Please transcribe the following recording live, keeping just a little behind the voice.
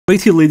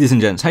Righty ladies and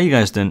gents, how you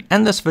guys doing?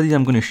 In this video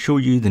I'm going to show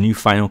you the new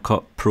Final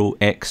Cut Pro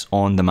X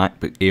on the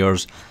MacBook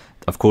Airs.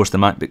 Of course the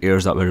MacBook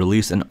Airs that were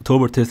released in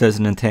October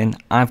 2010.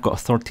 I've got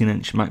a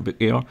 13-inch MacBook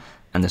Air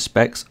and the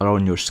specs are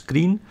on your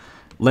screen.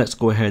 Let's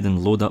go ahead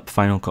and load up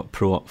Final Cut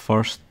Pro up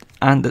first.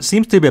 And it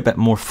seems to be a bit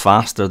more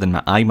faster than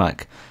my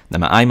iMac. Now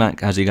my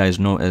iMac, as you guys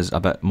know, is a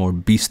bit more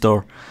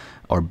beastier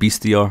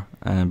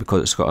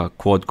because it's got a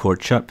quad-core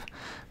chip.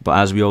 But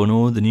as we all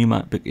know, the new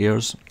MacBook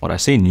Airs, or I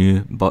say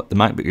new, but the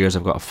MacBook Airs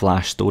have got a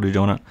flash storage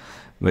on it,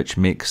 which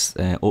makes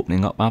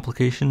opening up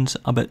applications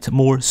a bit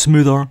more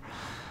smoother.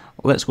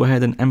 Let's go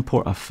ahead and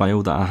import a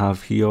file that I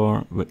have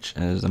here, which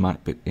is the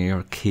MacBook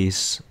Air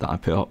case that I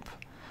put up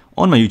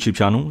on my YouTube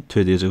channel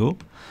 2 days ago,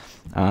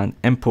 and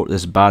import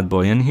this bad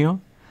boy in here.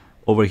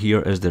 Over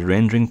here is the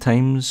rendering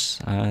times,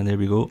 there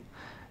we go,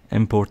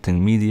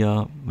 importing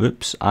media.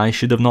 Whoops, I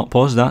should have not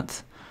paused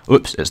that.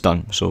 Oops, it's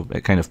done, so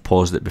it kind of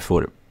paused it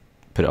before it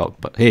put it up,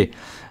 but hey,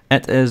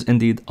 it is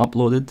indeed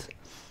uploaded.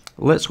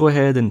 Let's go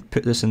ahead and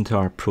put this into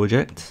our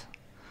project.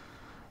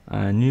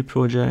 New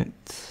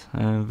project,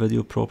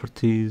 video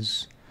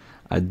properties.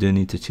 I do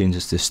need to change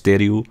this to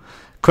stereo.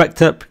 Quick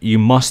tip, you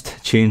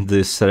must change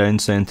the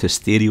surround sound to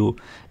stereo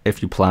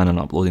if you plan on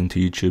uploading to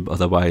YouTube,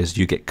 otherwise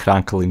you get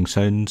crackling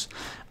sounds.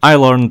 I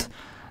learned,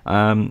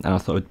 and I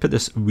thought I'd put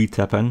this wee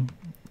tip in.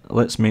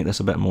 Let's make this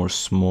a bit more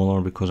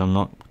smaller because I'm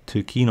not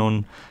too keen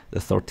on the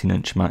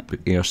 13-inch MacBook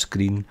Air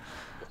screen.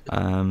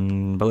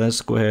 But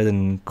let's go ahead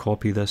and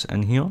copy this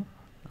in here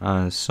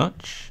as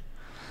such.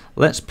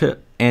 Let's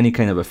put any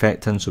kind of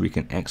effect in so we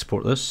can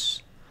export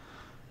this.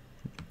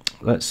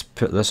 Let's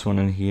put this one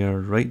in here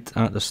right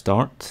at the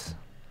start,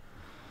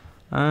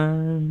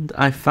 and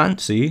I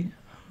fancy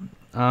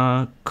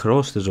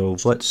cross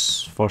dissolve.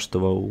 Let's first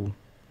of all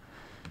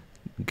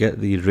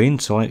get the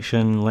range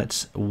selection.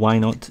 Why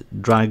not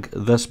drag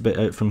this bit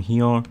out from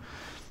here,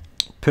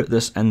 put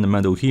this in the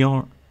middle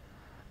here,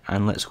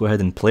 and let's go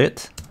ahead and play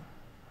it.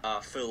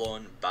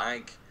 Full-on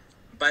bag.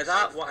 By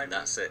that, what I mean,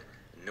 that's it.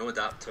 No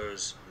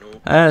adapters,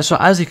 no. So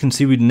as you can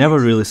see, we'd never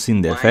really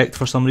seen the effect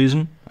for some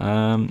reason.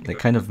 It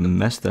kind of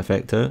missed the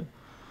effect out.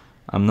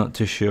 I'm not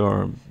too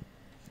sure.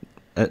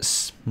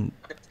 It's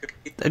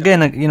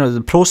again, you know,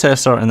 the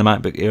processor in the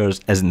MacBook Airs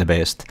isn't the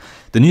best.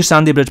 The new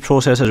Sandy Bridge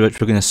processors, which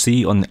we're going to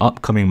see on the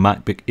upcoming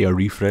MacBook Air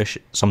refresh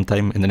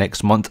sometime in the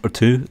next month or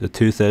two, the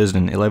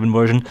 2011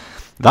 version,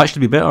 that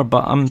should be better.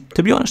 But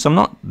to be honest, I'm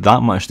not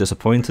that much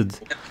disappointed.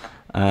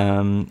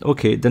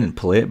 Okay, it didn't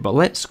play it, but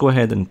let's go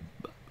ahead and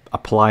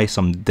apply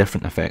some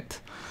different effect.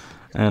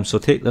 So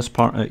take this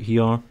part out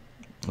here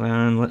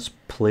and let's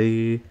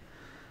play.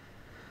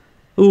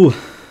 Ooh,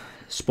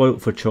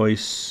 spoilt for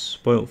choice,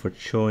 spoilt for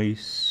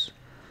choice.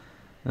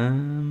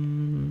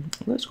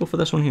 Let's go for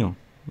this one here.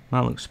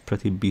 That looks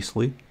pretty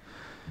beastly.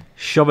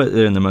 Shove it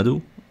there in the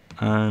middle,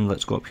 and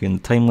let's go up here in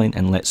the timeline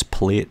and let's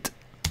play it.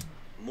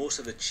 Most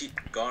of the cheap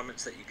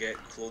garments that you get,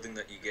 clothing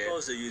that you get,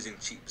 because they're using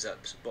cheap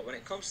zips. But when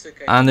it comes to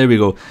and there we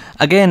go.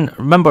 Again,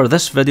 remember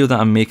this video that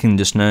I'm making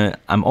just now,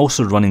 I'm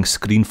also running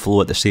screen flow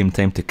at the same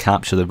time to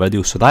capture the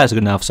video, so that is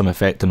going to have some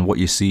effect on what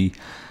you see.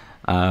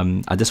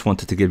 I just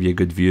wanted to give you a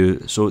good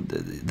view. So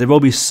there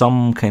will be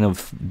some kind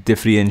of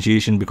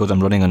differentiation because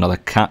I'm running another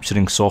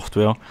capturing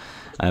software,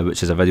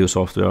 which is a video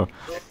software.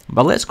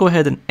 But let's go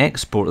ahead and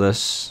export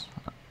this.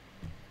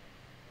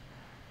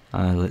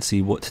 Let's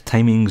see what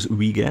timings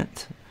we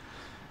get.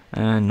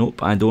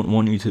 Nope, I don't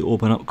want you to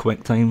open up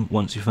QuickTime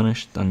once you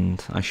finished,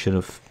 and I should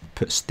have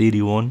put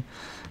stereo on,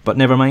 but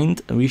never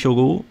mind, we shall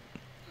go.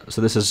 So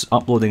this is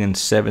uploading in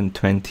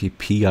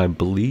 720p, I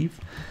believe,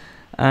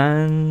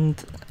 and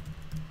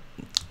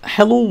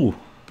hello,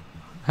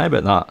 how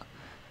about that?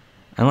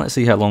 And let's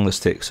see how long this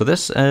takes. So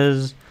this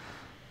is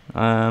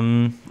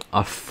a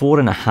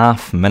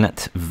 4.5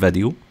 minute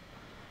video,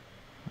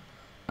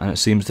 and it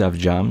seems to have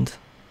jammed.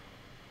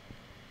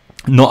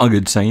 Not a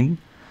good sign.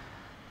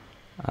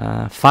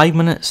 5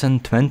 minutes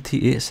and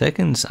 28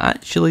 seconds.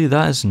 Actually,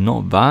 that is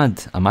not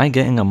bad. Am I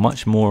getting a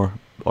much more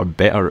or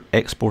better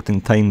exporting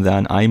time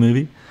than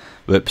iMovie?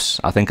 Whoops,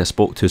 I think I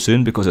spoke too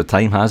soon because the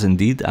time has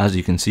indeed, as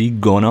you can see,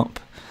 gone up.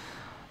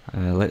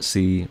 Let's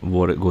see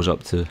what it goes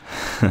up to.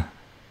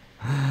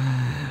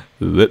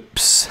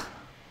 Whoops.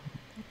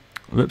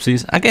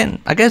 Whoopsies.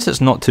 Again, I guess it's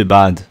not too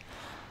bad.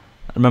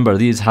 Remember,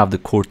 these have the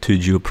Core 2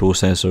 Duo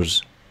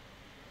processors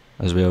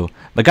as well.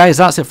 But guys,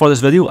 that's it for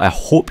this video. I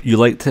hope you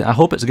liked it. I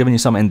hope it's given you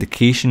some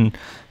indication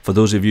for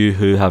those of you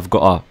who have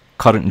got a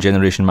current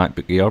generation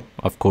MacBook Air.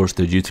 Of course,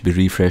 they're due to be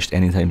refreshed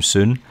anytime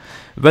soon.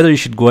 Whether you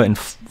should go out and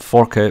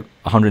fork out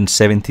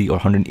 £170 or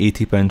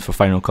 £180 for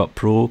Final Cut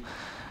Pro,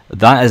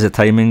 that is the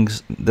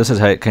timings. This is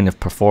how it kind of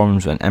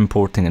performs when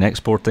importing and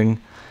exporting.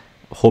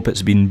 Hope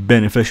it's been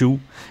beneficial.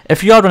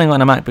 If you are running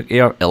on a MacBook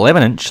Air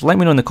 11-inch, let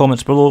me know in the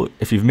comments below.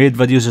 If you've made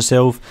videos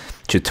yourself,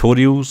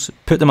 tutorials,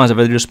 put them as a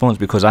video response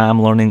because I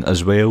am learning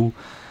as well.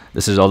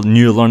 This is a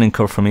new learning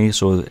curve for me,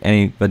 so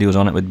any videos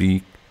on it would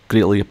be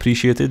greatly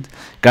appreciated.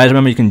 Guys,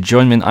 remember you can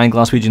join me on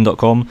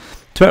iGlaswegian.com,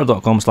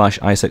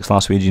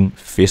 twitter.com/i6glasswegian,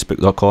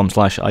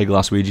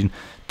 facebook.com/iGlaswegian.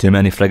 Too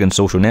many friggin'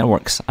 social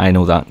networks, I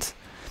know that.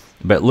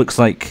 but it looks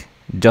like,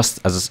 just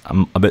as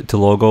I'm about to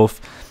log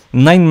off,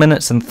 9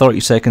 minutes and 30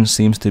 seconds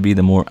seems to be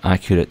the more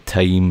accurate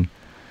time.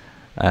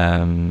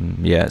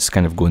 Yeah, it's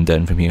kind of going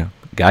down from here.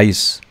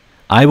 Guys,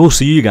 I will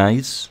see you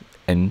guys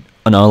in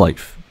another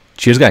life.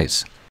 Cheers,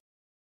 guys.